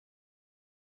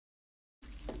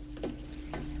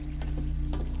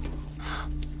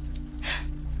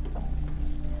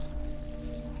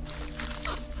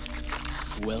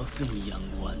Welcome,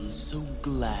 young ones. So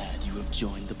glad you have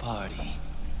joined the party.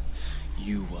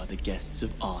 You are the guests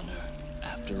of honor.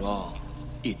 After all,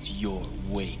 it's your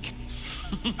wake.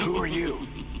 Who are you?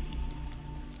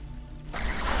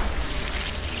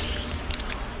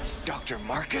 Dr.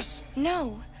 Marcus?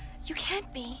 No, you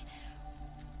can't be.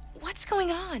 What's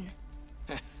going on?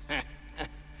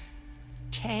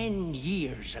 10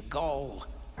 years ago,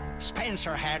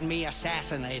 Spencer had me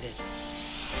assassinated.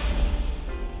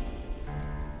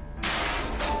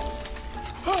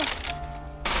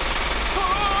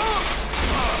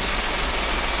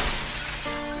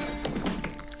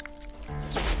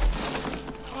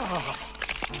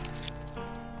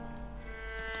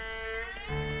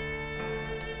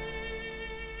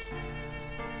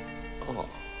 Oh,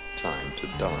 time to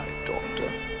die,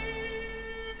 Doctor.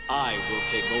 I will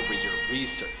take over your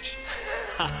research.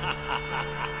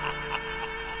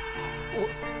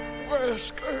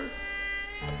 Wesker,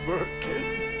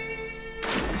 Birkin.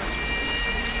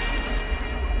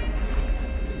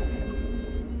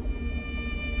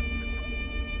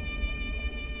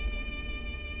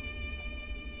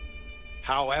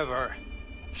 However,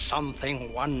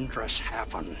 something wondrous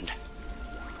happened.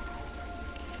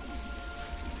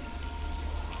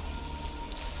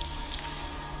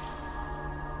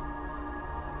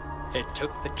 It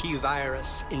took the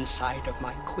T-virus inside of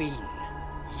my queen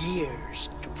years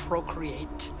to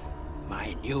procreate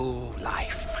my new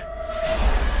life.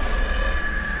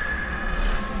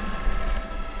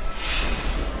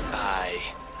 I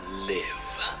live.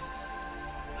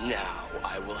 Now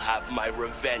I will have my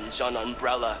revenge on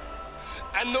Umbrella.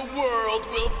 And the world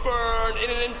will burn in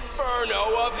an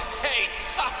inferno of hate.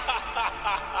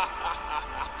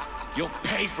 You'll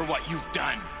pay for what you've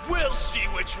done. We'll see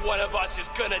which one of us is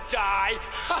gonna die.